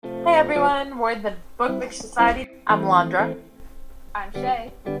Hey everyone, we're the Book Mix Society. I'm Landra. I'm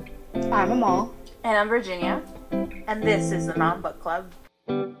Shay. I'm Amal. And I'm Virginia. And this is the Non-Book Club.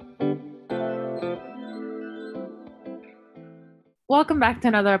 Welcome back to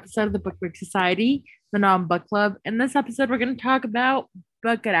another episode of the Book Mix Society, the Non-Book Club. In this episode, we're going to talk about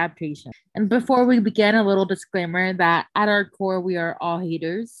book adaptation. And before we begin, a little disclaimer that at our core, we are all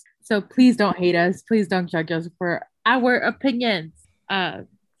haters. So please don't hate us. Please don't judge us for our opinions.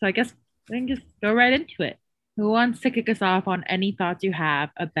 So I guess we can just go right into it. Who wants to kick us off on any thoughts you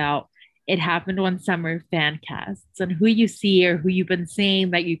have about It Happened One Summer fan casts and who you see or who you've been saying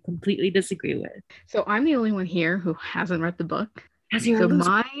that you completely disagree with? So I'm the only one here who hasn't read the book. So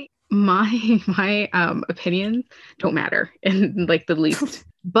my opinions don't matter in like the least.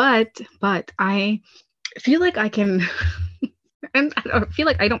 but I feel like I can and I feel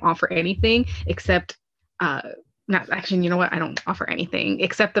like I don't offer anything except not actually, you know what? I don't offer anything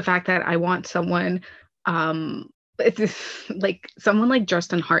except the fact that I want someone it's like someone like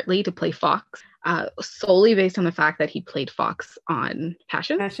Justin Hartley to play Fox, solely based on the fact that he played Fox on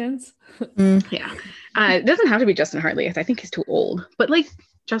Passions? Yeah. It doesn't have to be Justin Hartley. I think he's too old, but like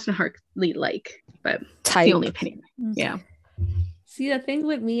Justin Hartley, but Type. the only opinion. Yeah. See, the thing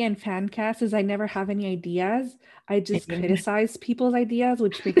with me and Fancast is I never have any ideas. I just criticize people's ideas,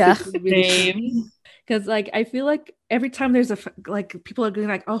 which makes it really because like I feel like every time there's like people are going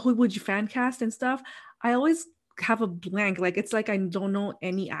like, oh, who would you fan cast and stuff, I always have a blank. Like it's like I don't know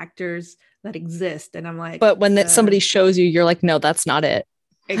any actors that exist, and I'm like, but when somebody shows you, you're like, no, that's not it.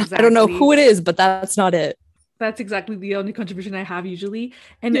 Exactly. I don't know who it is, but that's not it. That's exactly the only contribution I have usually.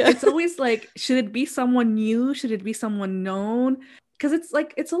 And it's always like, should it be someone new? Should it be someone known? Because it's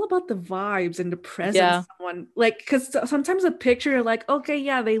like, it's all about the vibes and the presence of someone. Like, because sometimes a picture, like, okay,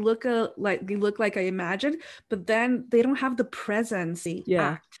 yeah, they look like I imagined, but then they don't have the presence.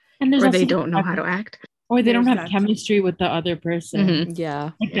 Yeah. And or they don't know how to act. Or they don't have chemistry with the other person. Mm-hmm.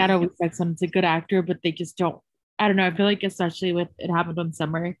 Yeah. Like that always like someone's a good actor, but they just don't. I don't know. I feel like especially with It Happened One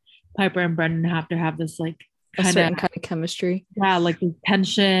Summer, Piper and Brendan have to have this like certain kind of chemistry. Yeah, like the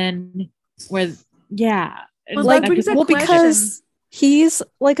tension with because he's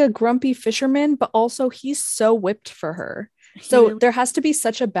like a grumpy fisherman, but also he's so whipped for her. So there has to be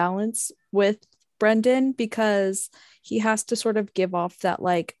such a balance with Brendan because he has to sort of give off that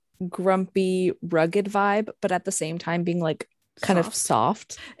like grumpy, rugged vibe, but at the same time being like kind of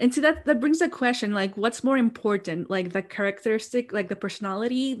soft. And so that brings a question, like what's more important, like the characteristic, like the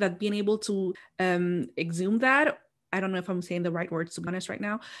personality, that being able to exude that, I don't know if I'm saying the right words to be honest right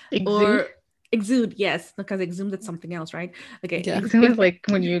now, or exude, yes, because exhumed that's something else, right? Okay, exhumed is like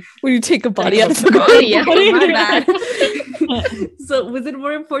when you take a body out of the body. Yeah, my bad. So was it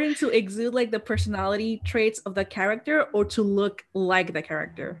more important to exude like the personality traits of the character or to look like the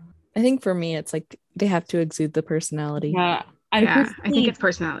character? I think for me it's like they have to exude the personality. I think it's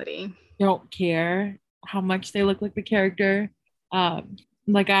personality. Don't care how much they look like the character.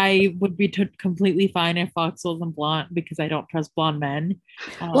 Like I would be completely fine if Fox wasn't blonde because I don't trust blonde men.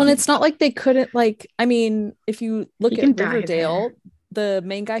 Well, and it's not like they couldn't like. I mean, if you look at Riverdale, the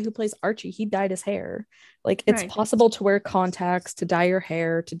main guy who plays Archie, he dyed his hair. Like it's possible to wear contacts, to dye your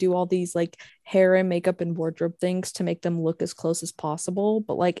hair, to do all these like hair and makeup and wardrobe things to make them look as close as possible.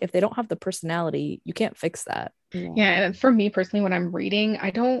 But like if they don't have the personality, you can't fix that. Yeah, and for me personally, when I'm reading,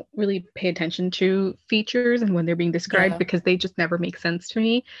 I don't really pay attention to features and when they're being described because they just never make sense to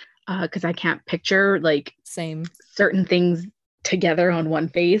me. Because I can't picture like certain things together on one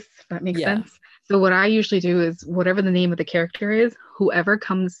face. If that makes sense. So what I usually do is whatever the name of the character is, whoever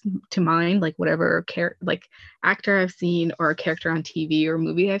comes to mind, like whatever actor I've seen or a character on TV or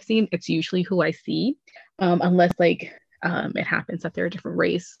movie I've seen, it's usually who I see, unless like it happens that they're a different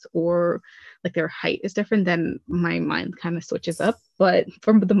race or like their height is different, then my mind kind of switches up. But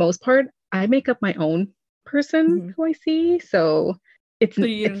for the most part, I make up my own person who I see. So it's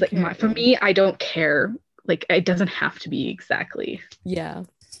like for me, I don't care. Like it doesn't have to be exactly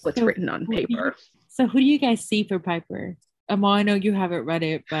what's written on paper. So who do you guys see for Piper? Well, I know you haven't read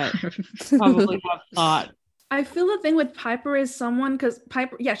it, but probably have thought. I feel the thing with Piper is someone, because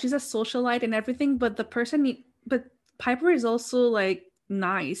Piper, she's a socialite and everything, but but Piper is also like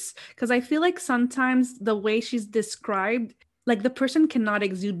nice, because I feel like sometimes the way she's described, like the person cannot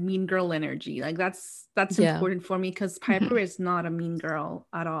exude mean girl energy. Like that's important for me because Piper is not a mean girl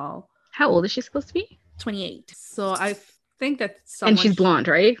at all. How old is she supposed to be? 28. So I think that and she's blonde,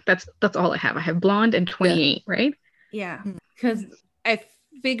 right? That's all I have. I have blonde and 28, right? Yeah, because I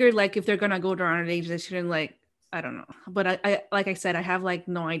figured like if they're gonna go around an age, they shouldn't like I don't know, but I like I said, I have like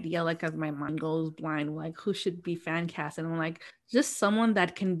no idea, like as my mind goes blind, like who should be fan cast, and I'm like just someone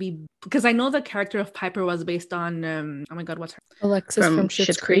that can be, because I know the character of Piper was based on oh my god, what's her Alexis from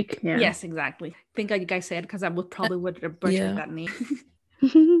Schitt's Creek. Yeah. Yes, exactly. I think you guys said, because I would have butchered that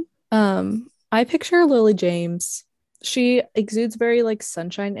name. I picture Lily James. She exudes very like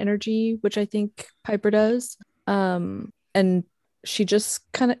sunshine energy, which I think Piper does. And she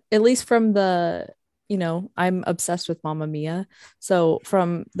just kind of, at least from the, I'm obsessed with Mamma Mia. So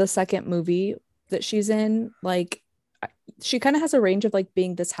from the second movie that she's in, like she kind of has a range of like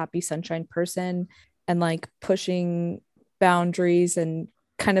being this happy sunshine person and like pushing boundaries and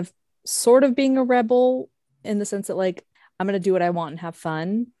kind of sort of being a rebel in the sense that like I'm going to do what I want and have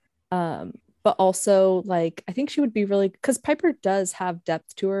fun. But also like I think she would be really, because Piper does have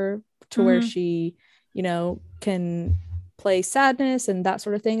depth to her to where she, can play sadness and that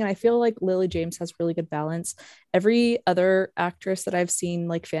sort of thing. And I feel like Lily James has really good balance. Every other actress that I've seen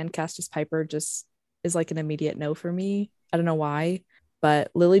like fan cast as Piper just is like an immediate no for me. I don't know why,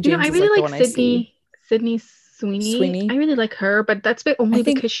 but Lily James I is really like the one Sydney Sweeney. I really like her, but that's only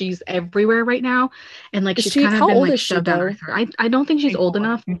because she's everywhere right now, and like she's kind of been like shoved down our throat. I don't think she's old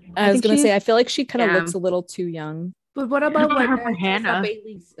enough. I was gonna say I feel like she kind of looks a little too young. But what about Tessa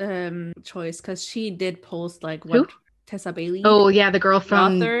Bailey's choice? Because she did post like what Tessa Bailey. Oh yeah, the girl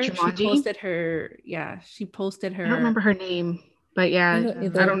from Jumanji. She posted her. Yeah, she posted her. I don't remember her name, but yeah, I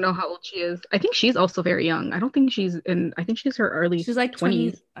don't know how old she is. I think she's also very young. I don't think she's in. I think she's her early. She's like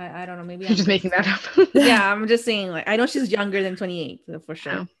 20s. I don't know. Maybe I'm just making that up. Yeah, I'm just saying. Like I know she's younger than 28 for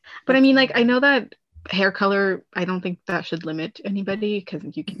sure. Yeah. But I mean, like I know that hair color. I don't think that should limit anybody because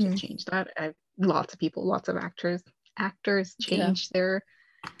you can just change that. Lots of people, lots of actors change their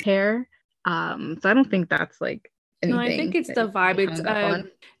hair. So I don't think that's like anything. No, I think it's the vibe. It's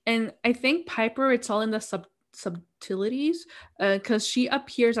and I think Piper, it's all in the subtleties, because she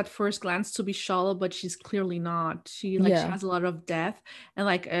appears at first glance to be shallow, but she's clearly not. She has a lot of depth, and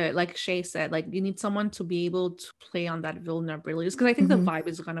like Shay said, like you need someone to be able to play on that vulnerability, because I think the vibe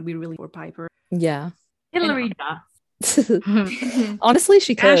is gonna be really for Piper. Yeah, Hillary Duff. Honestly,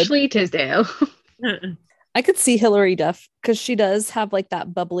 she could. Ashley Tisdale. I could see Hillary Duff because she does have like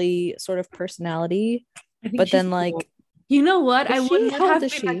that bubbly sort of personality, but then like cool. You know what? I wouldn't have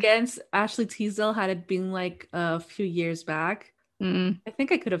been against Ashley Tisdale had it been like a few years back. I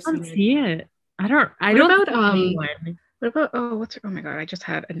think I could have seen it. I don't what about what's her, oh my god, I just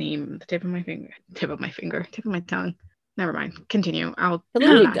had a name, the tip of my tongue. Never mind. Continue.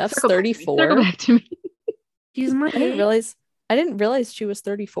 Hillary Duff's 34. Circle back to me. She's my I didn't realize she was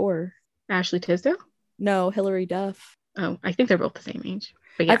 34. Ashley Tisdale? No, Hillary Duff. Oh, I think they're both the same age.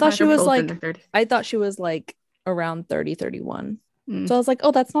 But yeah, I thought she was like around 30, 31. So I was like,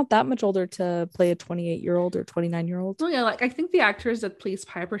 oh, that's not that much older to play a 28-year-old or 29-year-old. So yeah, like I think the actress that plays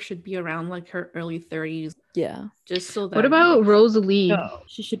Piper should be around like her early 30s. Yeah. Just so that. What about Rosalie? No,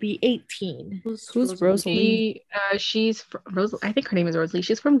 she should be 18. Who's Rosalie? She's I think her name is Rosalie.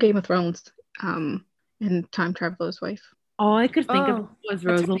 She's from Game of Thrones. And Time Traveler's Wife. All I could think of was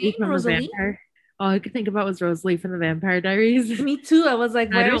Rosalie from the Vampire. All I could think about was Rosalie from the Vampire Diaries. Me too. I was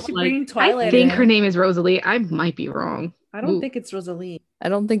like, why is she bringing Twilight? I think her name is Rosalie. I might be wrong. I don't think it's Rosalie. I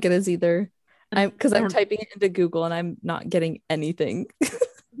don't think it is either. I'm typing it into Google and I'm not getting anything.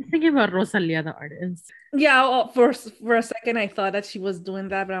 I'm thinking about Rosalia, the artist. Yeah, well, for a second I thought that she was doing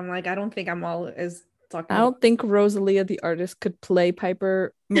that, but I'm like, I don't think I'm all as talking. I don't think Rosalia, the artist, could play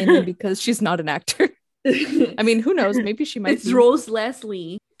Piper, mainly because she's not an actor. I mean, who knows? Maybe she might. It's Rose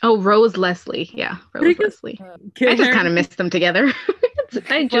Leslie. Oh, Rose Leslie. Yeah, Rose Leslie. I just kind of missed them together.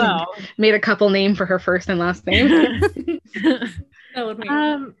 I just made a couple name for her first and last name. I don't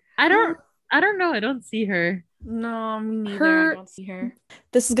know. I don't see her. No, me neither. I don't see her.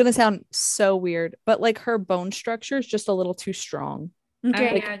 This is gonna sound so weird, but like her bone structure is just a little too strong.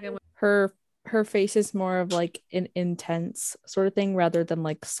 Okay. Like, her face is more of like an intense sort of thing rather than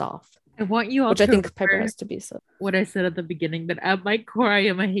like soft. I want you all which I think Piper has to be so. What I said at the beginning, that at my core I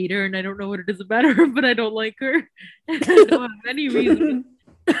am a hater and I don't know what it is about her, but I don't like her. I don't have any reason.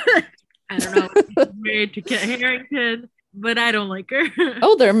 I don't know. She's married to Kit Harington, but I don't like her.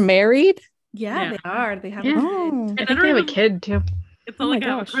 Oh, they're married? Yeah, they are. They have a kid. And I think they have a kid too. It's all like I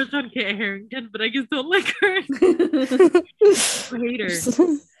have a crush on Kit Harington, but I just don't like her. I hate her.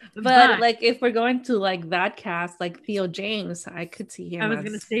 But like if we're going to like that cast, like Theo James, I could see him. I was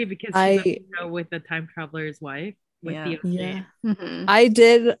gonna say because I know with the Time Traveler's Wife. With Theo James. Mm-hmm. I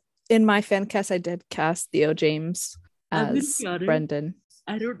did in my fan cast. I did cast Theo James as Brendan.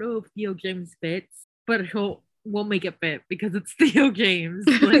 I don't know if Theo James fits, but we'll make it fit because it's Theo James.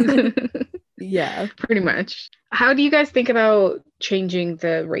 Yeah. Pretty much. How do you guys think about changing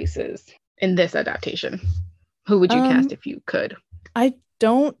the races in this adaptation? Who would you cast if you could? I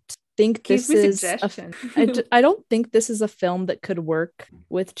don't think Give me suggestions. I don't think this is a film that could work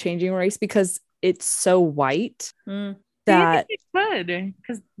with changing race because it's so white that it could.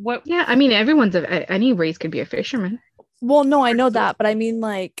 Because what? Yeah, I mean, any race could be a fisherman. Well, no, I know that, but I mean,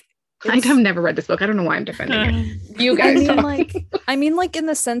 like, I've never read this book. I don't know why I'm defending it. You guys I mean, like, in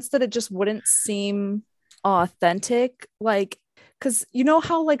the sense that it just wouldn't seem authentic, like, because you know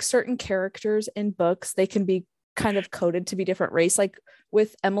how like certain characters in books, they can be kind of coded to be different race. Like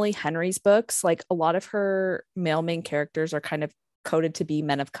with Emily Henry's books, like a lot of her male main characters are kind of coded to be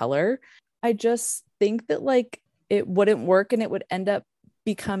men of color. I just think that like it wouldn't work, and it would end up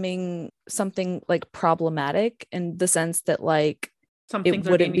becoming something like problematic in the sense that like it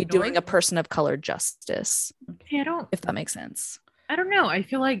wouldn't be doing a person of color justice. I don't, if that makes sense. I don't know. I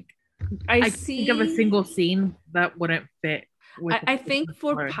feel like I think of a single scene that wouldn't fit. I think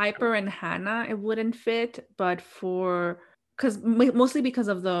for Piper and Hannah, it wouldn't fit, but mostly because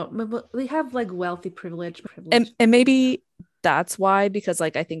of they have like wealthy privilege. And maybe that's why, because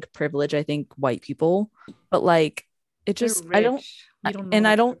like I think white people, but like it just I don't and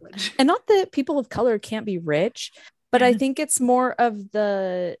not that people of color can't be rich, but I think it's more of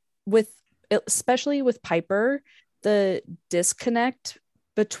especially with Piper, the disconnect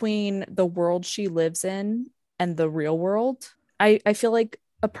between the world she lives in and the real world. I feel like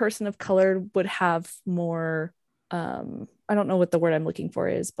a person of color would have more I don't know what the word I'm looking for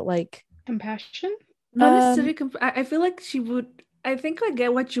is, but like compassion. Not necessarily I feel like she would. I think I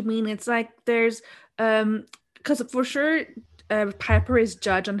get what you mean. It's like there's because for sure Piper is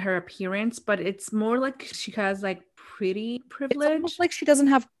judged on her appearance, but it's more like she has like pretty privilege. It's almost like she doesn't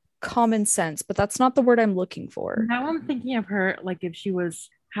have common sense, but that's not the word I'm looking for. Now I'm thinking of her like if she was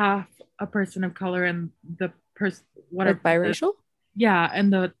half a person of color and the person like biracial. Yeah,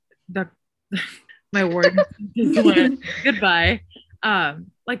 and the my word just went goodbye.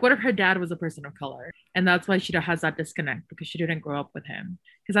 Like what if her dad was a person of color, and that's why she has that disconnect because she didn't grow up with him.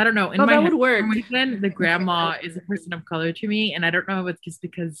 Because I don't know, in my that would work. The grandma is a person of color to me, and I don't know if it's just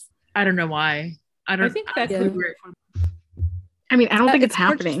because I don't know why. I think that could work. I mean, I don't think it's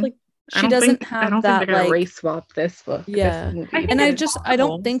happening. Like, she doesn't have that. I don't think they're gonna race swap this book. Yeah, and I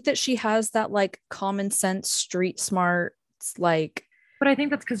don't think that she has that like common sense, street smart, like. But I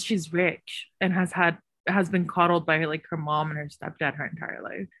think that's because she's rich and has been coddled by like her mom and her stepdad her entire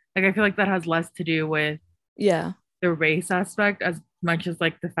life. Like I feel like that has less to do with the race aspect as much as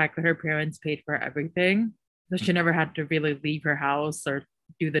like the fact that her parents paid for everything. So she never had to really leave her house or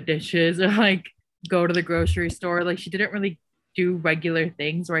do the dishes or like go to the grocery store. Like she didn't really do regular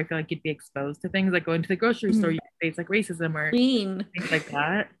things where I feel like you'd be exposed to things like going to the grocery store, you face like racism or things like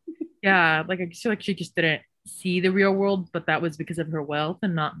that. Yeah, like I feel like she just didn't see the real world, but that was because of her wealth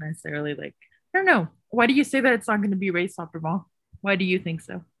and not necessarily like, I don't know. Why do you say that it's not going to be race swap, Ramal? Why do you think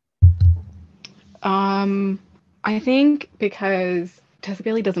so? I think because Tessa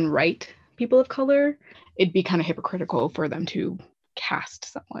Bailey doesn't write people of color, it'd be kind of hypocritical for them to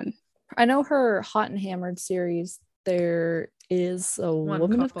cast someone. I know her Hot and Hammered series, there is a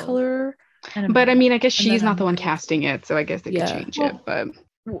woman of color. But I mean, I guess she's not the one casting it, so I guess they could change it. But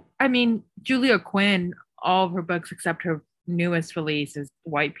I mean, Julia Quinn, all of her books except her newest release is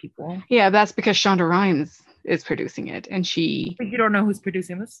white people. Yeah, that's because Shonda Rhimes is producing it, and she. But you don't know who's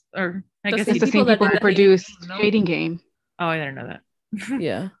producing this, or I guess it's the same people who produced Dating Game. Oh, I didn't know that.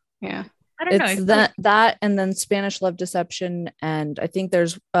 Yeah. I don't know. It's that and then Spanish Love Deception, and I think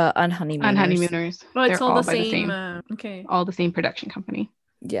there's Unhoneymooners. Well, it's all the same. Okay. All the same production company.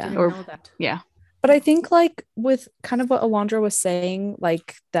 Yeah. Know that. Yeah. But I think like with kind of what Alondra was saying,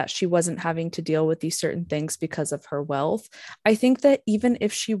 like that she wasn't having to deal with these certain things because of her wealth. I think that even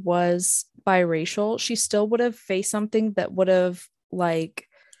if she was biracial, she still would have faced something that would have like,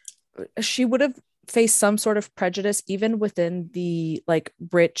 she would have faced some sort of prejudice even within the like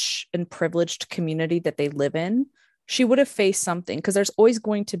rich and privileged community that they live in. She would have faced something because there's always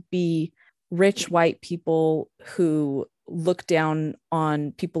going to be rich white people who look down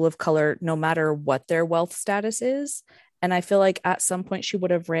on people of color no matter what their wealth status is. And I feel like at some point she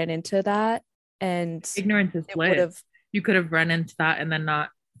would have ran into that, and ignorance is bliss. You could have run into that and then not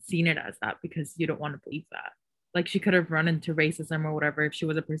seen it as that because you don't want to believe that. Like she could have run into racism or whatever if she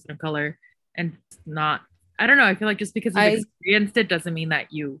was a person of color and not, I don't know. I feel like just because you experienced it doesn't mean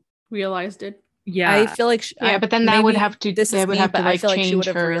that you realized it. Yeah. I feel like but then that would have to I feel like she would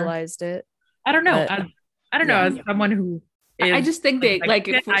have realized it. I don't know. I don't know. As someone who is, I just think that like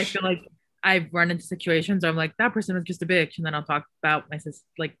I feel like I've run into situations where I'm like, that person was just a bitch, and then I'll talk about my sister,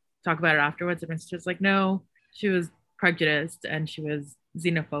 like talk about it afterwards. And my sister's like, no, she was prejudiced and she was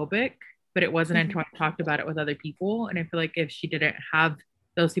xenophobic, but it wasn't until I talked about it with other people. And I feel like if she didn't have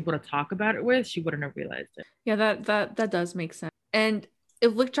those people to talk about it with, she wouldn't have realized it. Yeah, that does make sense. And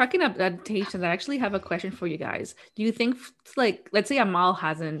if we're talking about adaptations, I actually have a question for you guys. Do you think, like, let's say Amal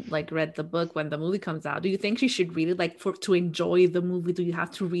hasn't like read the book when the movie comes out, do you think she should read it like to enjoy the movie? Do you have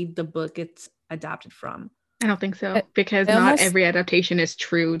to read the book it's adapted from? I don't think so, because not every adaptation is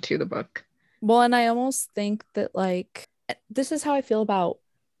true to the book. Well, and I almost think that, like, this is how I feel about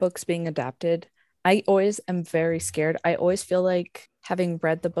books being adapted. I always am very scared. I always feel like having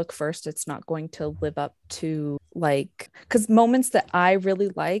read the book first, it's not going to live up to, like, because moments that I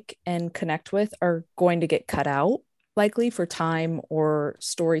really like and connect with are going to get cut out, likely for time or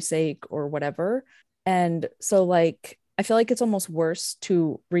story sake or whatever. And so, like, I feel like it's almost worse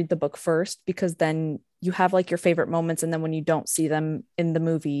to read the book first, because then you have like your favorite moments, and then when you don't see them in the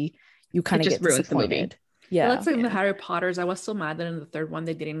movie, you kind of get disappointed. Yeah, let's say in the Harry Potters, I was so mad that in the third one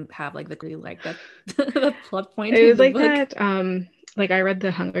they didn't have like really like that the plot point. It was like book. That. Like I read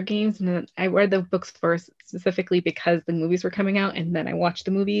the Hunger Games, and then I read the books first specifically because the movies were coming out, and then I watched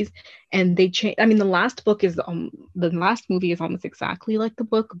the movies, and they changed. I mean, the last movie is almost exactly like the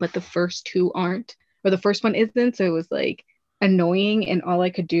book, but the first two aren't, or the first one isn't. So it was like annoying, and all I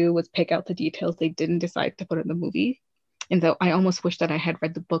could do was pick out the details they didn't decide to put in the movie. And so I almost wish that I had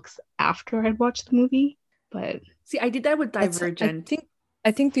read the books after I'd watched the movie. But see, I did that with Divergent.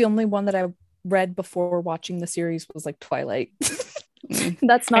 I think the only one that I read before watching the series was like Twilight.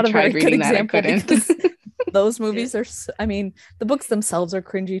 That's not a very good example, because those movies are I mean, the books themselves are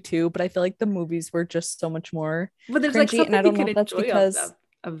cringy too, but I feel like the movies were just so much more but there's cringy. Like and I don't know if that's because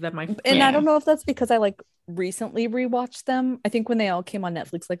of them. I don't know if that's because I like recently rewatched them. I think when they all came on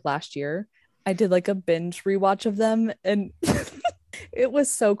Netflix like last year, I did like a binge rewatch of them, and it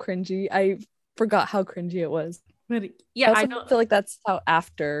was so cringy. I forgot how cringy it was. But yeah, I don't feel like that's how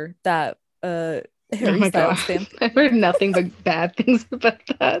after that Harry Styles fan. I've heard nothing but bad things about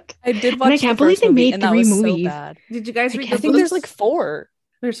that. I did watch. And I can't believe they made 3 movies. So bad. Did you guys read the I think there's like 4.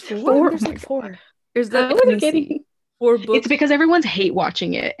 There's 4. There's like 4. There's the 4 books. It's because everyone's hate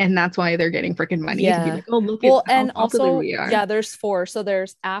watching it, and that's why they're getting freaking money. Yeah. To be like, oh, look well, at how and popular also, we are. Yeah, there's 4. So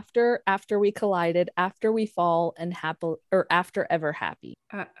there's after we collided, after we fall, and after ever happy.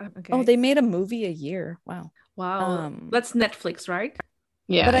 Okay. Oh, they made a movie a year. Wow. That's Netflix, right?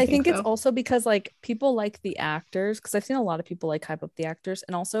 Yeah, but I think it's also because like people like the actors, because I've seen a lot of people like hype up the actors,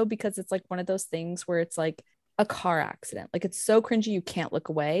 and also because it's like one of those things where it's like a car accident. Like it's so cringy you can't look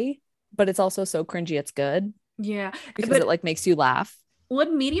away, but it's also so cringy it's good. Yeah, because it like makes you laugh.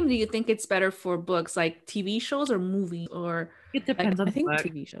 What medium do you think it's better for books, like TV shows or movies? Or it depends on the book.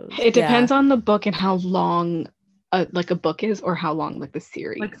 TV shows. It depends on the book and how long like a book is, or how long like the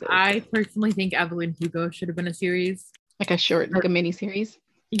series like is. I personally think Evelyn Hugo should have been a series, like a short, like a mini series.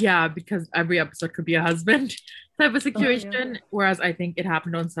 Yeah, because every episode could be a husband type of situation. Oh, yeah. Whereas I think It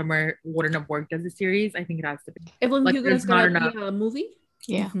Happened on Summer wouldn't have worked as a series. I think it has to be. Evelyn Hugo is gonna be a movie.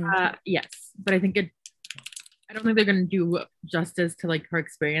 Yeah. Yes, but I don't think they're gonna do justice to like her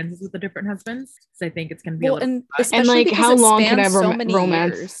experiences with the different husbands. So I think it's gonna be and like how long can a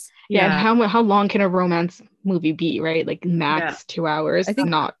romance? Years. Yeah, and how long can a romance movie be? Right, like max 2 hours. I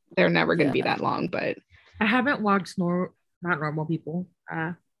think they're never gonna be that long. But I haven't watched not Normal People.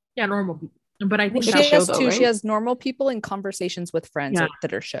 Normal People. But I think she has two. Right? She has Normal People and Conversations with Friends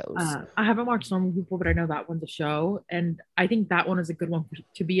that are shows. I haven't watched Normal People, but I know that one's a show, and I think that one is a good one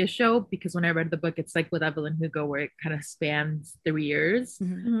to be a show, because when I read the book, it's like with Evelyn Hugo, where it kind of spans 3 years.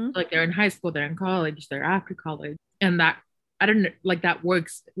 Mm-hmm. Like they're in high school, they're in college, they're after college, and that I don't like that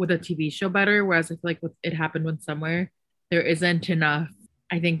works with a TV show better. Whereas I feel like with It Happened One Summer, there isn't enough.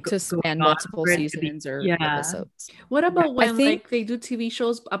 I think to span multiple seasons or episodes. What about when like they do TV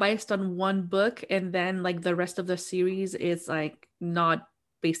shows based on one book, and then like the rest of the series is like not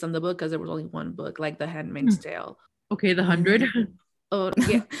based on the book because there was only one book, like The Handmaid's Tale? Okay, The 100. Oh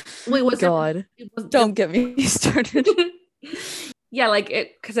yeah. Wait, was God? Don't get me started. Yeah, like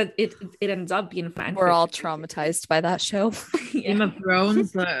it, because it ends up being fan. We're all traumatized by that show. Game of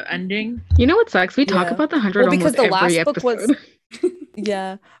Thrones, the ending. You know what sucks? We talk about The 100 because the last book was.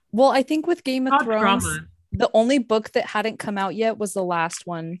 Yeah. Well, I think with Game of Thrones, the only book that hadn't come out yet was the last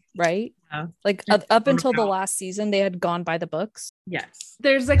one, right? Like up until the last season, they had gone by the books. Yes.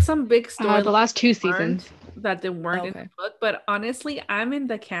 There's like some big story. The last 2 seasons that they weren't in the book, but honestly, I'm in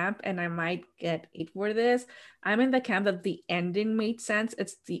the camp, and I might get hate for this. I'm in the camp that the ending made sense.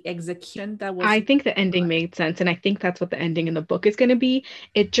 It's the execution that was. I think the ending made sense, and I think that's what the ending in the book is going to be.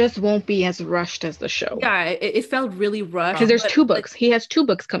 It just won't be as rushed as the show. Yeah, it felt really rushed. Because there's 2 books. He has 2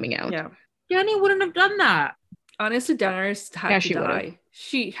 books coming out. Yeah. Danny wouldn't have done that. Honestly, Daenerys had to die.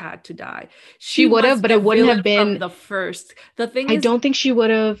 She had to die. She would have, but it wouldn't have been the first. The thing I don't think she would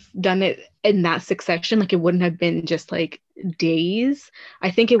have done it in that succession. Like, it wouldn't have been just like days. I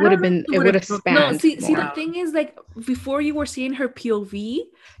think it would have been. It would have spanned. No, see, the thing is, like, before you were seeing her POV,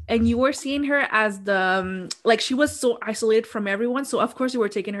 and you were seeing her as the like, she was so isolated from everyone. So of course you were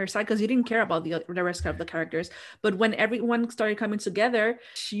taking her side because you didn't care about the rest of the characters. But when everyone started coming together,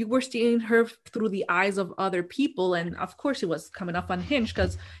 you were seeing her through the eyes of other people, and of course she was coming up unhinged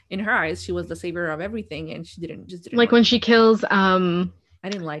because in her eyes she was the savior of everything, and she didn't like when she kills I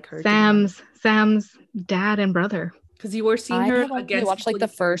didn't like her. Sam's dad and brother. Because you were seeing her against. I watched like the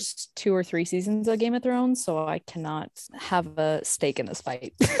first 2 or 3 seasons of Game of Thrones, so I cannot have a stake in this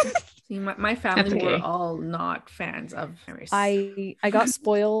fight. See, my family were all not fans of Daenerys. I got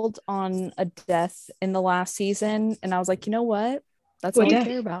spoiled on a death in the last season, and I was like, you know what? That's what I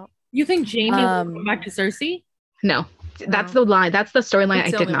care about. You think Jaime will come back to Cersei? No, that's the line. That's the storyline I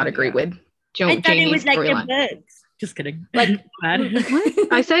did not agree with. I thought it was like a book. Just kidding. Like,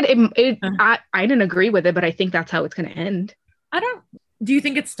 I said I didn't agree with it, but I think that's how it's going to end. Do you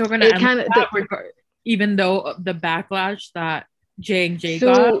think it's still going to end even though the backlash that J&J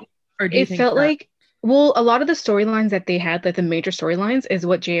got? Or do you think felt like, well, a lot of the storylines that they had, like the major storylines, is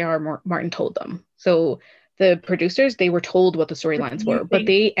what J.R. Martin told them. So the producers, they were told what the storylines were, but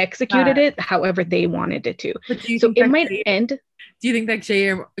they executed it however they wanted it to. So it might end. Do you think that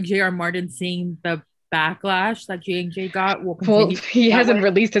J.R. Martin seeing the backlash that J&J got will continue? Well, he hasn't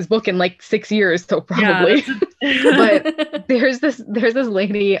released his book in like 6 years, so probably. But there's this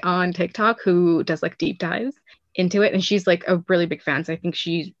lady on TikTok who does like deep dives into it, and she's like a really big fan. So I think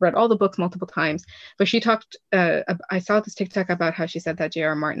she's read all the books multiple times. But she talked. I saw this TikTok about how she said that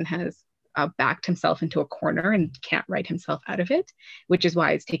J.R. Martin has backed himself into a corner and can't write himself out of it, which is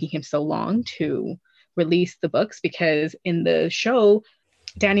why it's taking him so long to release the books. Because in the show,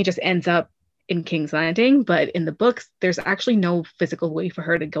 Dany just ends up in King's Landing, but in the books there's actually no physical way for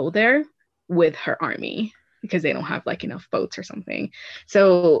her to go there with her army because they don't have like enough boats or something.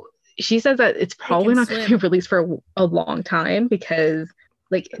 So she says that it's probably not going to be released for a long time because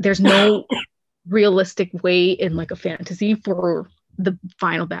like there's no realistic way in like a fantasy for the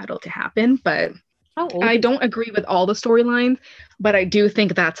final battle to happen. But I don't agree with all the storylines, but I do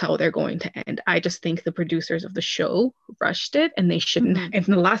think that's how they're going to end. I just think the producers of the show rushed it, and they shouldn't. And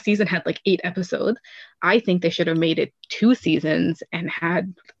the last season had like 8 episodes. I think they should have made it 2 seasons and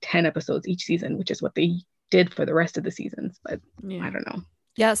had 10 episodes each season, which is what they did for the rest of the seasons. But I don't know.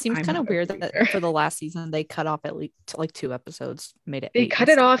 Yeah, it seems kind of weird that for the last season they cut off at least like 2 episodes, made it. They cut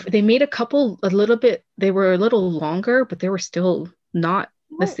it off. They made a couple a little bit. They were a little longer, but they were still not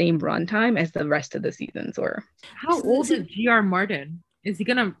the same runtime as the rest of the seasons were. How old is J.R. Martin? Is he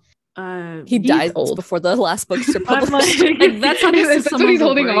gonna? He dies old before the last books are published. That's what he's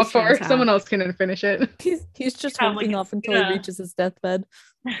holding off for. Someone else can finish it. He's just holding off until he reaches his deathbed.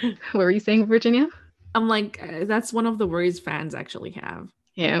 What were you saying, Virginia? I'm like, that's one of the worries fans actually have.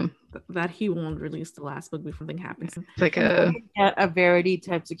 Yeah, that he won't release the last book before something happens. It's like a Verity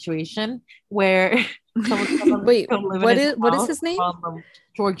type situation where wait, what is his name?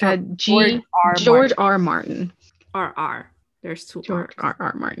 George R. Martin. R. There's 2 George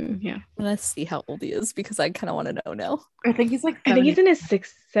R. Martin. Yeah. Let's see how old he is because I kind of want to know now. I think he's like 70. I think he's in his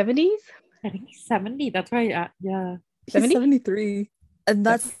 70s. I think he's 70. That's right. Yeah. He's 73. And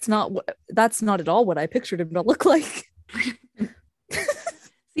that's not at all what I pictured him to look like.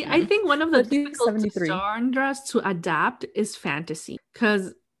 See, I think one of the difficult genres to adapt is fantasy,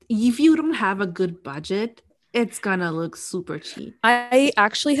 because if you don't have a good budget, it's gonna look super cheap. I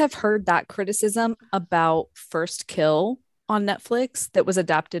actually have heard that criticism about First Kill on Netflix that was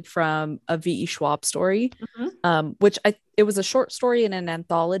adapted from a V.E. Schwab story, which it was a short story in an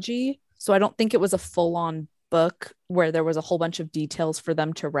anthology, so I don't think it was a full-on book where there was a whole bunch of details for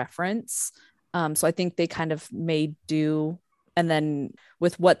them to reference. So I think they kind of made do. And then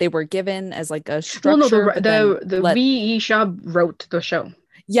with what they were given as like a structure. Well, no, the V.E. Schwab wrote the show.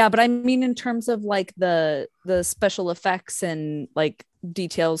 Yeah, but I mean in terms of like the special effects and like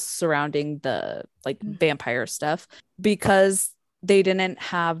details surrounding the like vampire stuff, because they didn't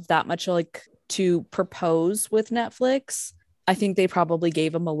have that much like to propose with Netflix. I think they probably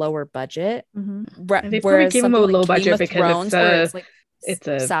gave him a lower budget. They probably gave him a low budget because it's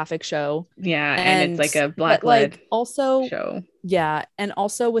a sapphic show. Yeah, and it's like a black-led also show. Yeah, and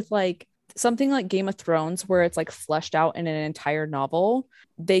also with like something like Game of Thrones, where it's like fleshed out in an entire novel,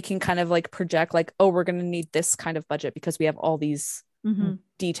 they can kind of like project like, oh, we're gonna need this kind of budget because we have all these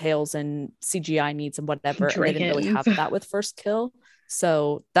details and CGI needs and whatever. And they didn't really have that with First Kill.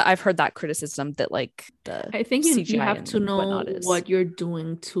 So that I've heard that criticism that like I think you have to know what you're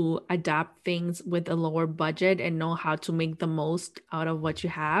doing to adapt things with a lower budget and know how to make the most out of what you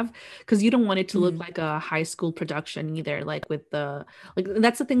have, because you don't want it to look like a high school production either. Like with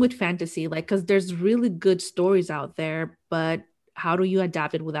that's the thing with fantasy, like because there's really good stories out there, but how do you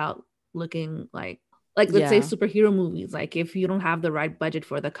adapt it without looking like let's say superhero movies, like if you don't have the right budget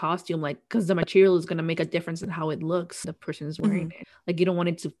for the costume, like because the material is going to make a difference in how it looks, the person is wearing it, like you don't want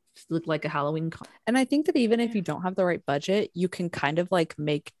it to look like a Halloween and I think that even if you don't have the right budget, you can kind of like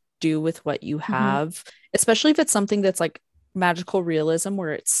make do with what you have, especially if it's something that's like magical realism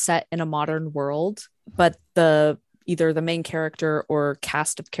where it's set in a modern world, but either the main character or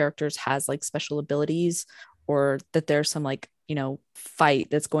cast of characters has like special abilities, or that there's some like, you know, fight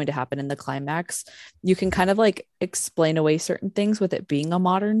that's going to happen in the climax. You can kind of like explain away certain things with it being a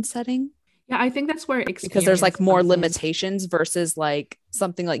modern setting. Yeah, I think that's where because there's like more limitations versus like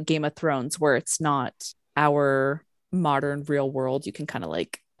something like Game of Thrones where it's not our modern real world. You can kind of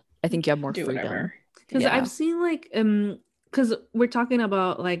like, I think you have more freedom. Because I've seen like because we're talking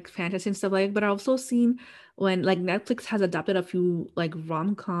about like fantasy and stuff like, but I've also seen when like Netflix has adapted a few like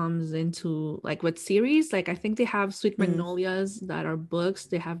rom-coms into like with series, like I think they have Sweet Magnolias that are books,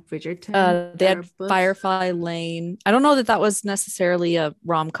 they have Bridgerton, they had Firefly Lane. I don't know that was necessarily a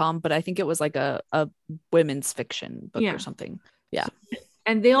rom-com, but I think it was like a women's fiction book or something. Yeah,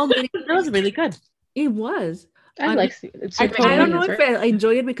 and they all made it was really good. It was. I don't know if I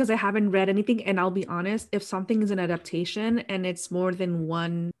enjoyed it because I haven't read anything, and I'll be honest, if something is an adaptation and it's more than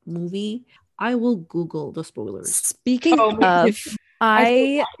one movie, I will Google the spoilers. Speaking of,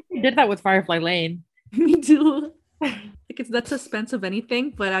 I did that with Firefly Lane. Me too. Like it's that suspense of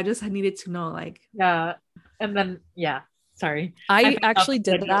anything, but I just needed to know, like, yeah. And then sorry, I actually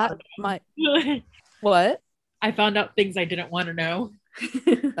did that. What? I found out things I didn't want to know.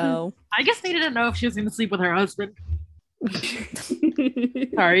 Oh, I guess they didn't know if she was going to sleep with her husband.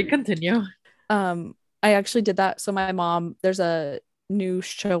 Sorry, continue. I actually did that. So my mom, there's a new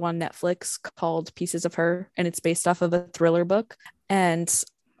show on Netflix called Pieces of Her, and it's based off of a thriller book. And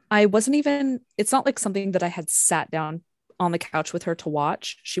it's not like something that I had sat down on the couch with her to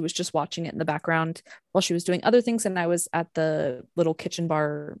watch. She was just watching it in the background while she was doing other things, and I was at the little kitchen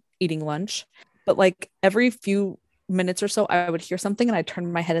bar eating lunch. But like every few minutes or so I would hear something and I'd turn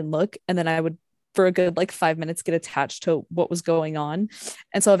my head and look, and then I would for a good like 5 minutes get attached to what was going on.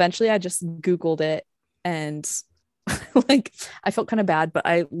 And so eventually I just Googled it, and like I felt kind of bad, but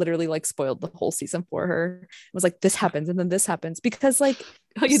I literally like spoiled the whole season for her. It was like, this happens and then this happens, because like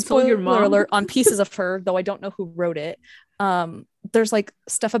you told your mom alert on Pieces of Her, though I don't know who wrote it. There's like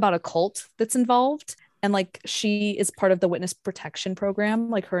stuff about a cult that's involved, and like she is part of the witness protection program,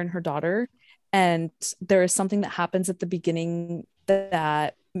 like her and her daughter. And there is something that happens at the beginning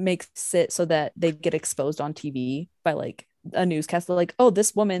that makes it so that they get exposed on TV by like a newscast. They're like, oh,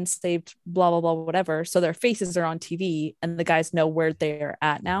 this woman saved blah, blah, blah, whatever. So their faces are on TV and the guys know where they're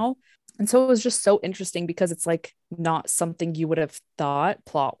at now. And so it was just so interesting because it's like not something you would have thought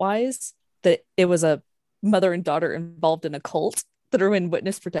plot wise, that it was a mother and daughter involved in a cult that are in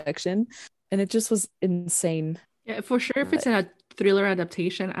witness protection. And it just was insane. Yeah, for sure. If it's a thriller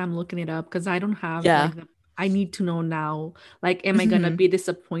adaptation, I'm looking it up because I don't have I need to know now, like, am I gonna be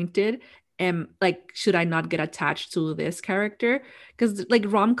disappointed, and like should I not get attached to this character? Because like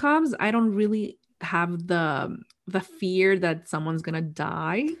rom-coms, I don't really have the fear that someone's gonna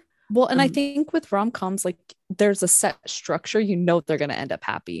die. Well, and I think with rom-coms, like there's a set structure, you know they're gonna end up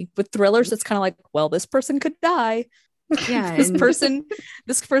happy. With thrillers, it's kind of like, well, this person could die. Yeah, this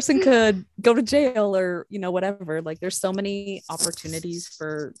person could go to jail, or you know, whatever. Like there's so many opportunities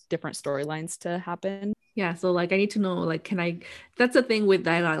for different storylines to happen. Yeah, so like I need to know, like, that's the thing with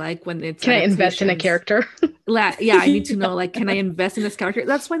that I like when it's can I invest in a character? Yeah, I need to know, like, can I invest in this character?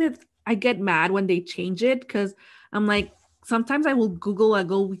 That's why I get mad when they change it, because I'm like, sometimes I will Google, I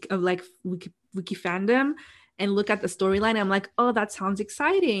go like wiki fandom and look at the storyline. I'm like, oh, that sounds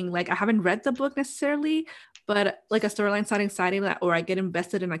exciting. Like I haven't read the book necessarily, but like a storyline sounds exciting, or I get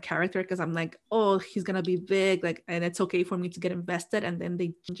invested in a character because I'm like, oh, he's gonna be big, like, and it's okay for me to get invested, and then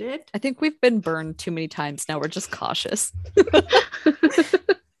they change it. I think we've been burned too many times now. We're just cautious.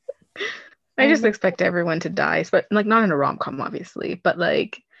 I just expect everyone to die, but like not in a rom-com, obviously, but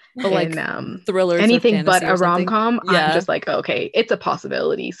like thrillers, anything but a rom-com. Yeah. I'm just like, okay, it's a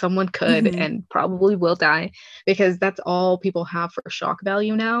possibility. Someone could and probably will die, because that's all people have for shock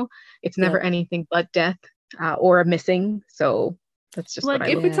value now. It's never anything but death or a missing. So that's just like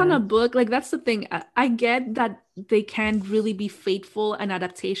if it's on a book, like that's the thing. I get that they can't really be faithful in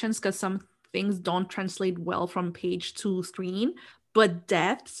adaptations because some things don't translate well from page to screen, but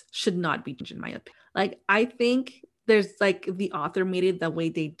deaths should not be changed, in my opinion. Like I think there's like the author made it the way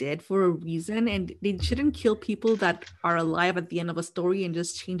they did for a reason, and they shouldn't kill people that are alive at the end of a story and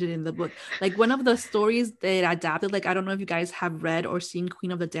just change it in the book. Like one of the stories they adapted, like I don't know if you guys have read or seen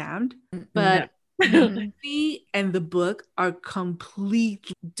Queen of the Damned, but the movie and the book are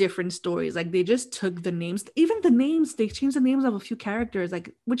completely different stories. Like they just took the names, even the names, they changed the names of a few characters,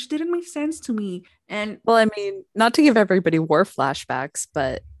 like which didn't make sense to me. And well, I mean, not to give everybody war flashbacks,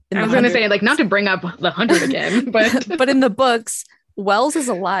 but I was going to say, like, not to bring up the 100 again, but but in the books, Wells is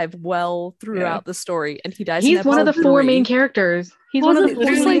alive well throughout the story, and he dies. He's one of the 4 main characters. He's one of the 4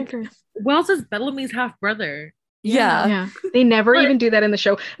 main characters. Wells is Bellamy's half brother. Yeah. They never even do that in the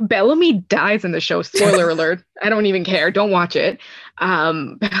show. Bellamy dies in the show. Spoiler alert. I don't even care. Don't watch it.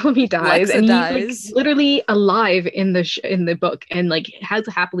 Bellamy dies, Lexa and dies. he's like literally alive in the book, and like has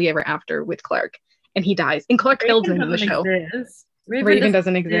a happily ever after with Clark, and he dies. And Clark kills him in the show. Raven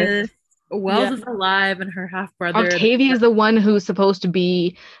doesn't exist. Wells is alive, and her half brother Octavia is the one who's supposed to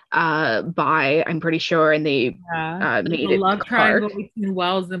be bi, I'm pretty sure, and they made it love triangle between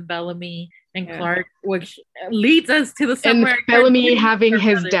Wells and Bellamy and Clark, which leads us to the somewhere. And Bellamy having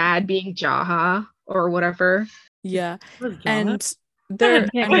his dad being Jaha or whatever. Yeah, and there,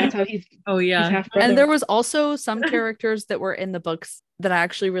 that's how he's. Oh yeah, and there was also some characters that were in the books that I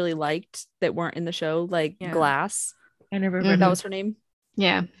actually really liked that weren't in the show, like Glass. I never read that was her name.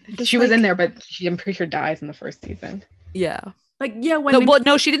 Yeah, she was in there, but I'm pretty sure dies in the first season. Yeah, like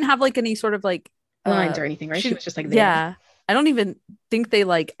no, she didn't have like any sort of like lines or anything, right? She was just like there. Yeah, I don't even think they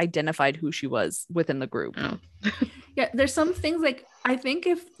like identified who she was within the group. Oh. Yeah, there's some things like I think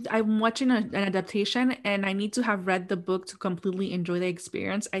if I'm watching an adaptation and I need to have read the book to completely enjoy the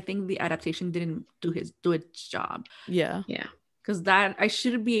experience, I think the adaptation didn't do its job. Yeah, because that I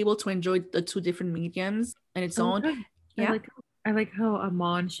should be able to enjoy the 2 different mediums and its own. Yeah. I like how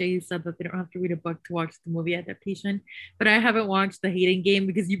Amon Shay said that they don't have to read a book to watch the movie adaptation, but I haven't watched The Hating Game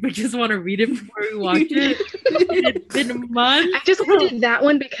because you just want to read it before we watch it. It's been months. I just watched that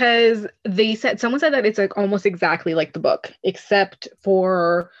one because someone said that it's like almost exactly like the book, except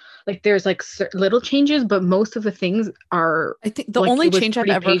for like there's like little changes, but most of the things are. I think the only change I've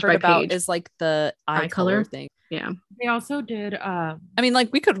ever heard about is like the eye color thing. Yeah, they also did. I mean,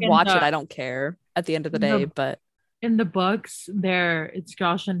 like we could watch it. I don't care at the end of the day, but. In the books, it's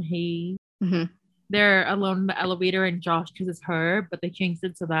Josh and Hayes. Mm-hmm. They're alone in the elevator, and Josh kisses her, but they changed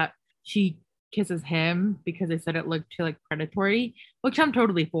it so that she kisses him because they said it looked too like predatory, which I'm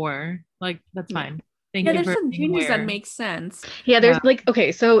totally for. Like that's fine. Thank you. There's some changes that make sense. Yeah, there's like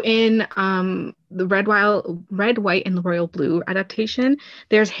okay, so in the Red, White, and the Royal Blue adaptation,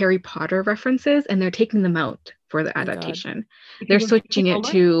 there's Harry Potter references, and they're taking them out for the adaptation. They're switching it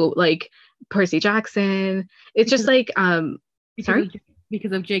to like Percy Jackson. It's just like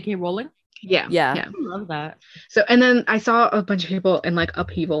because of J.K. Rowling. Yeah. I love that. So and then I saw a bunch of people in like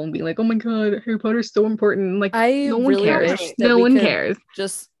upheaval and being like, oh my god, Harry Potter's so important. Like no one cares. No one cares.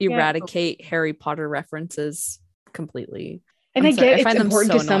 Just eradicate Harry Potter references completely. And I get it's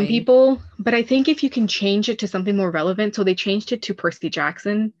important to some people, but I think if you can change it to something more relevant, so they changed it to Percy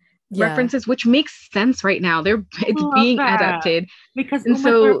Jackson references, which makes sense right now. It's being adapted because Uma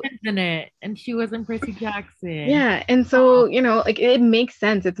Thurman's in it, and she was in Percy Jackson. Yeah, and so like it makes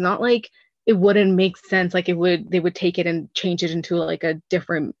sense. It's not like it wouldn't make sense. Like they would take it and change it into like a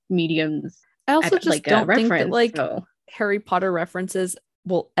different mediums. I also just don't think that like Harry Potter references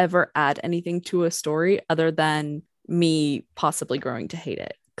will ever add anything to a story other than me possibly growing to hate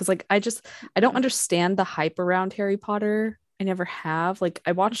it. Because like I don't understand the hype around Harry Potter. I never have. Like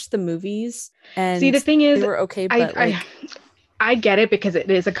I watched the movies and see the thing is they were okay, but I get it because it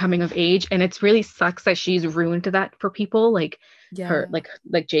is a coming of age, and it's really sucks that she's ruined that for people. Like her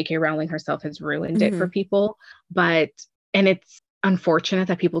like J.K. Rowling herself has ruined it for people. And it's unfortunate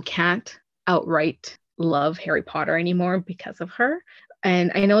that people can't outright love Harry Potter anymore because of her.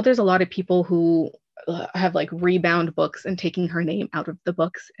 And I know there's a lot of people who have like rebound books and taking her name out of the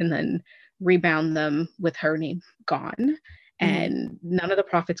books and then rebound them with her name gone. And none of the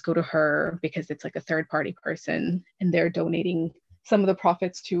profits go to her because it's like a third party person, and they're donating some of the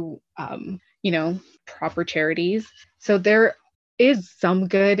profits to proper charities. So is some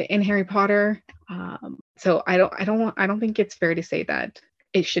good in Harry Potter. So I don't think it's fair to say that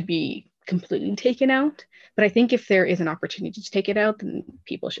it should be completely taken out. But I think if there is an opportunity to take it out, then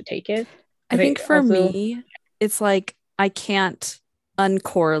people should take it. I think for me, it's like I can't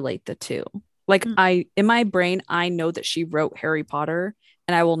uncorrelate the two. Like in my brain, I know that she wrote Harry Potter,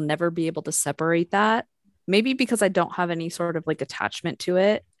 and I will never be able to separate that. Maybe because I don't have any sort of like attachment to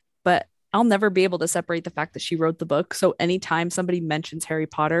it, but I'll never be able to separate the fact that she wrote the book. So anytime somebody mentions Harry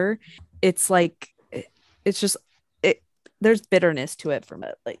Potter, it's like it's just there's bitterness to it from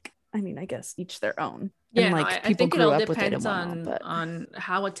it. Like, I mean, I guess each their own. Yeah, and no, like I think it all depends on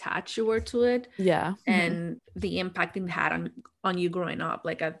how attached you were to it. Yeah. And the impact it had on you growing up.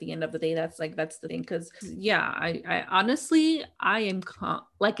 Like at the end of the day, that's the thing. Because yeah, I honestly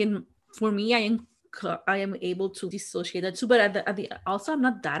for me, I am able to dissociate that too, but at the also I'm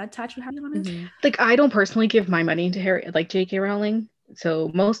not that attached with Harry, honest. Like I don't personally give my money to Harry, like J.K. Rowling.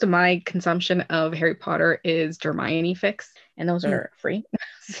 So most of my consumption of Harry Potter is Hermione fix, and those are free.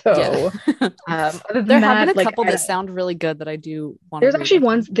 So other than there that, have been a couple that sound really good that I do want. There's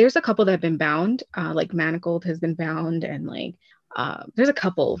actually there's a couple that have been bound. Like Manacled has been bound, and like there's a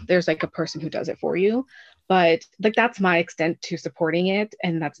couple. There's like a person who does it for you. But like that's my extent to supporting it,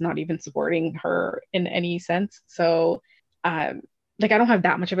 and that's not even supporting her in any sense. So like I don't have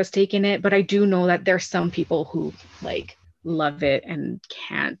that much of a stake in it, but I do know that there's some people who like love it and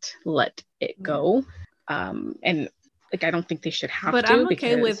can't let it go. And like I don't think they should have but to. But I'm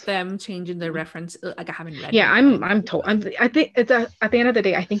okay with them changing the reference. Like I haven't read. Yeah, I think it's at the end of the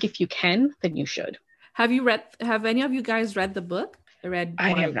day, I think if you can, then you should. Have any of you guys read the book?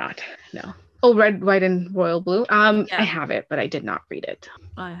 I have not. No. Oh, Red, White, and Royal Blue. I have it, but I did not read it.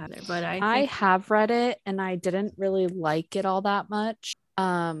 I have it, but I have read it, and I didn't really like it all that much.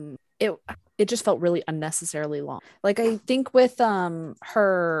 It just felt really unnecessarily long. Like I think with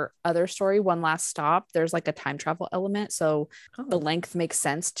her other story, One Last Stop, there's like a time travel element, so the length makes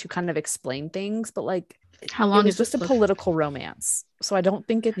sense to kind of explain things. But like, how long is just a political romance, so I don't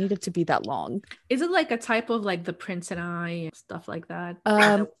think it needed to be that long. Is it like a type of like The Prince and I and stuff like that?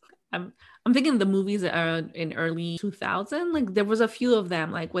 I'm thinking the movies are in early 2000. Like there was a few of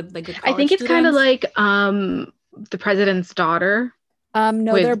them, like with like I think it's kind of like The President's Daughter.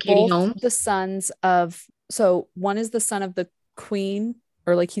 No, they're both the sons of. So one is the son of the queen,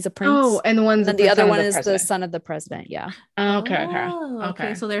 or like he's a prince. Oh, and the other one is the son of the president. Yeah.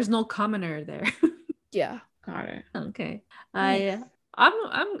 Okay. So there's no commoner there. Yeah. Got it. Okay.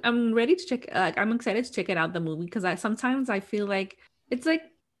 I'm ready to check. Like I'm excited to check it out, the movie, because sometimes I feel like it's like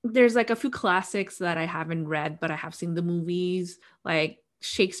there's like a few classics that I haven't read, but I have seen the movies. Like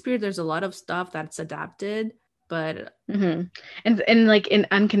Shakespeare, there's a lot of stuff that's adapted. But and like in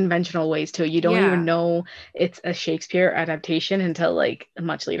unconventional ways too. You don't even know it's a Shakespeare adaptation until like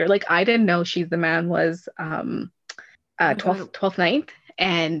much later. Like I didn't know She's the Man was 12th Night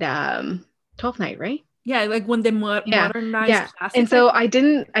and 12th Night, right? Yeah, like when they modernized classics. And so I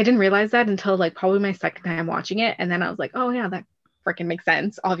didn't realize that until like probably my second time watching it, and then I was like, oh yeah, that freaking makes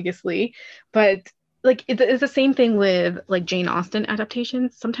sense, obviously. But like it's the same thing with like Jane Austen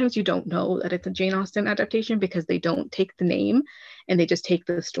adaptations. Sometimes you don't know that it's a Jane Austen adaptation because they don't take the name and they just take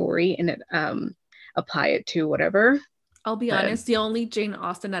the story and apply it to whatever. I'll be honest, the only Jane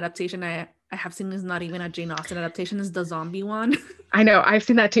Austen adaptation I have seen is not even a Jane Austen adaptation, is the zombie one. I know, I've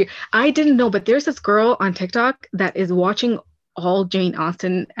seen that too. I didn't know, but there's this girl on TikTok that is watching all Jane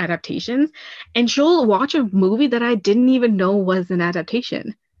Austen adaptations, and she'll watch a movie that I didn't even know was an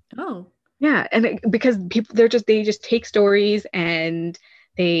adaptation. Oh. Yeah, and because people they just take stories and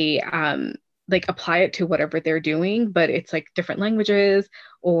they like apply it to whatever they're doing, but it's like different languages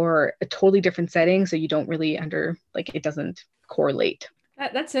or a totally different setting, so you don't really it doesn't correlate.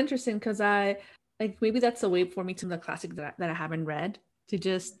 That's interesting, because I like maybe that's a way for me to the classics that I haven't read, to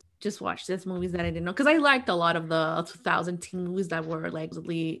just watch these movies that I didn't know, because I liked a lot of the 2010 movies that were like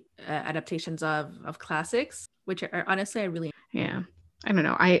adaptations of classics, which are honestly I really I don't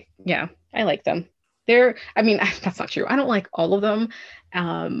know. I like them. That's not true. I don't like all of them.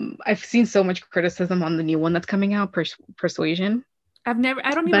 I've seen so much criticism on the new one that's coming out, Persuasion. I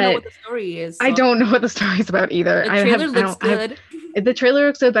don't even know what the story is. So. I don't know what the story is about either. The trailer looks good. The trailer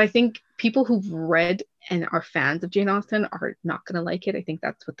looks good, but I think people who've read and are fans of Jane Austen are not going to like it. I think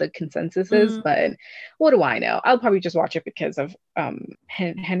that's what the consensus is, but what do I know? I'll probably just watch it because of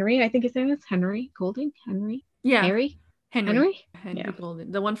Henry. I think his name is Henry Golding. Henry? Yeah. Henry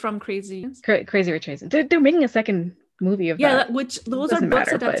Golden, the one from Crazy Rich Asians. They're making a second movie of that. Which those are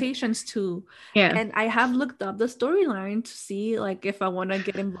books adaptations too. Yeah. And I have looked up the storyline to see like if I want to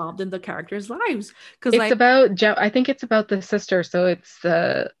get involved in the characters' lives. Because it's about I think it's about the sister, so it's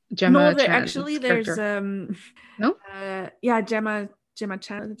the Gemma. No, actually there's no? Gemma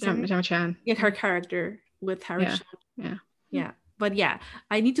Chan. Gemma Chan. Yeah, her character with Harry. Yeah. But yeah,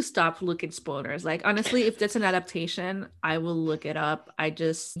 I need to stop looking spoilers. Like honestly, if that's an adaptation, I will look it up. I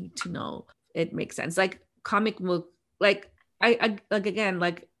just need to know it makes sense. Like comic book, like I like again,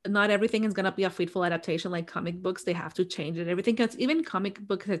 like not everything is gonna be a faithful adaptation. Like comic books, they have to change it. Everything, because even comic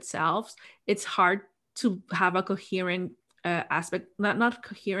books itself, it's hard to have a coherent aspect. Not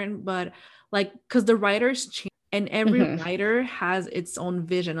coherent, but like because the writers change. And every writer has its own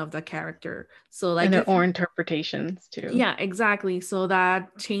vision of the character. So like and their own interpretations too. Yeah, exactly. So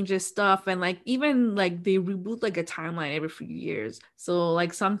that changes stuff. And like even like they reboot like a timeline every few years. So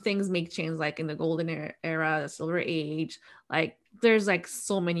like some things make change, like in the golden era, the silver age. Like there's like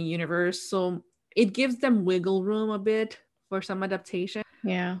so many universe. So it gives them wiggle room a bit for some adaptation.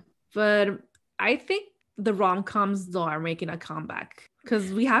 Yeah. But I think the rom-coms though are making a comeback.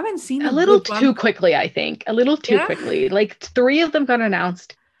 Because we haven't seen a little too quickly, I think. A little too quickly. Like 3 of them got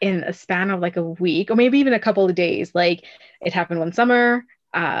announced in a span of like a week or maybe even a couple of days. Like it happened one summer,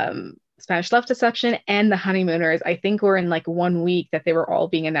 Spanish Love Deception, and The Honeymooners. I think were in like 1 week that they were all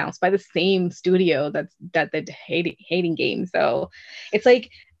being announced by the same studio that did Hating Game. So it's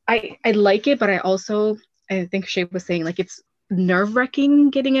like I like it, but I think Shay was saying like it's nerve-wracking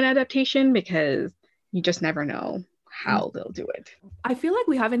getting an adaptation because you just never know how they'll do it. I feel like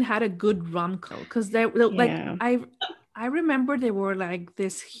we haven't had a good rom-com because like I remember they were like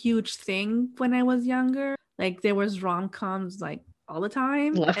this huge thing when I was younger. Like there was rom-coms like all the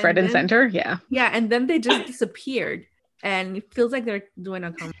time, left, right, and center. Yeah, and then they just disappeared, and it feels like they're doing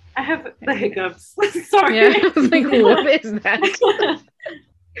a comedy. I have the hiccups. Sorry. Yeah, I was like, what is that?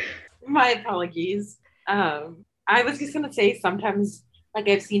 My apologies. I was just gonna say sometimes like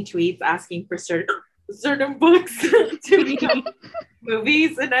I've seen tweets asking for certain books to become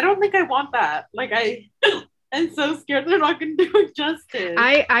movies, and I don't think I want that. Like I'm so scared they're not going to do it justice.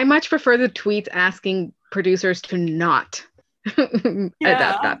 I much prefer the tweets asking producers to not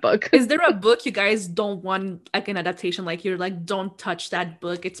adapt that book. Is there a book you guys don't want like an adaptation? Like you're like, don't touch that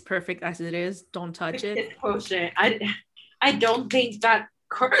book. It's perfect as it is. Don't touch it. It's bullshit. I don't think that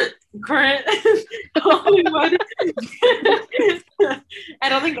current Hollywood I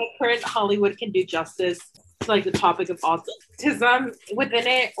don't think that current Hollywood can do justice to like the topic of autism within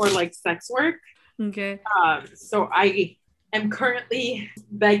it or like sex work. Okay. So I am currently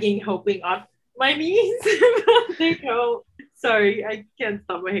begging, hoping on my knees. They go. Sorry, I can't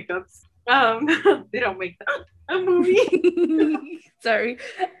stop my hiccups. They don't make that a movie. Sorry,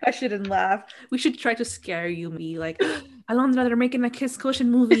 I shouldn't laugh. We should try to scare you. Be like, Alondra, they're making a Kiss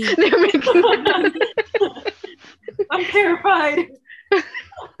Cushion movie. I'm terrified.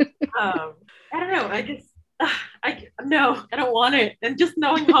 I don't know. I don't want it. And just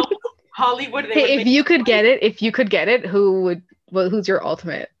knowing how Hollywood. If you could get it, who's your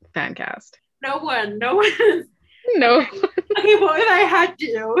ultimate fan cast? No one. No. Okay, well, if I had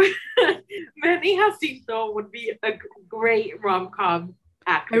to, Manny Jacinto would be a great rom-com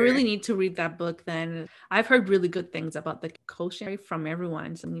actor. I really need to read that book then. I've heard really good things about the Kosher from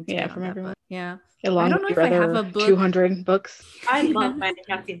everyone. So I need to from everyone. Book. Yeah. I don't know if I have a book. 200 books. I love Manny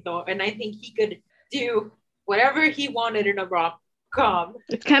Jacinto, and I think he could do whatever he wanted in a rom-com.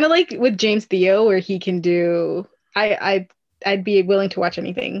 It's kind of like with James Theo, where he can do. I'd be willing to watch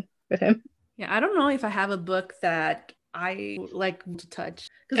anything with him. Yeah, I don't know if I have a book that I like to touch.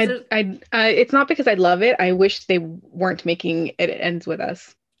 It's not because I love it. I wish they weren't making it ends with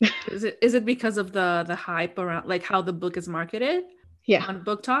us. Is it because of the hype around like how the book is marketed? Yeah, on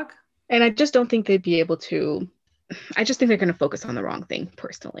Book Talk. And I just don't think they'd be able to. I just think they're going to focus on the wrong thing,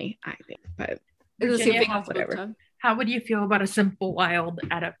 personally. I think, but Virginia, how would you feel about a Simple Wild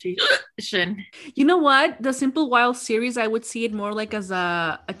adaptation? You know what? The Simple Wild series, I would see it more like as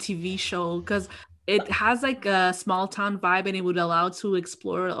a TV show because it has like a small town vibe and it would allow to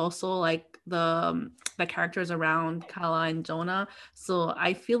explore also like the characters around Kala and Jonah. So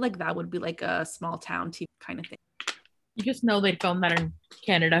I feel like that would be like a small town TV kind of thing. You just know they'd film that in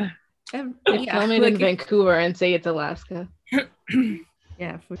Canada. They film it in Vancouver and say it's Alaska.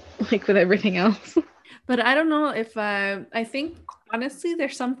 Yeah. Like with everything else. But I don't know if I think honestly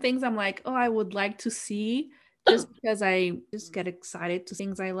there's some things I'm like, oh, I would like to see just because I just get excited to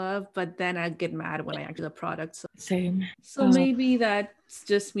things I love, but then I get mad when I actually the product. So. Same. So maybe that's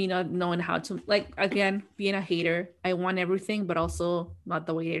just me not knowing how to, like, again, being a hater. I want everything, but also not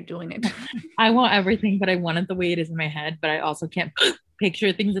the way they're doing it. I want everything, but I want it the way it is in my head, but I also can't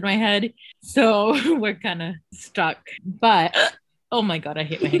picture things in my head. So we're kind of stuck. But oh my God, I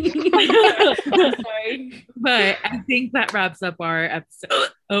hate my hair. I'm sorry. But I think that wraps up our episode.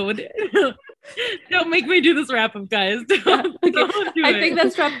 Oh, don't make me do this wrap up, guys. I think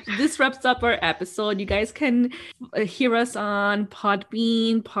this wraps up our episode. You guys can hear us on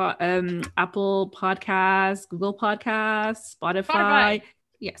Podbean, Apple Podcasts, Google Podcasts, Spotify.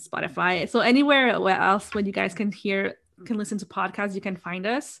 Yeah, Spotify. So anywhere else when you guys can listen to podcasts, you can find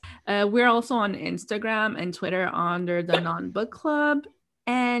us. We're also on Instagram and Twitter under the Non-Book Club.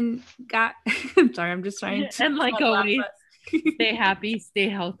 And I'm sorry, I'm just trying to. And like always, stay happy, stay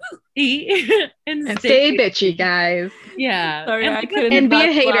healthy, and stay bitchy, guys. Yeah. Sorry, I couldn't. And be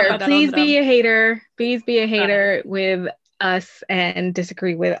a hater. Please be a hater. Please be a hater with us and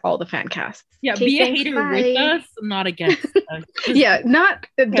disagree with all the fan casts. Yeah, be a hater with us, not against us. Yeah,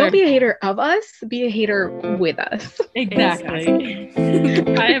 don't be a hater of us, be a hater with us. Exactly.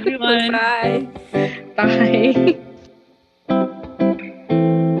 Bye, everyone. Bye. Bye.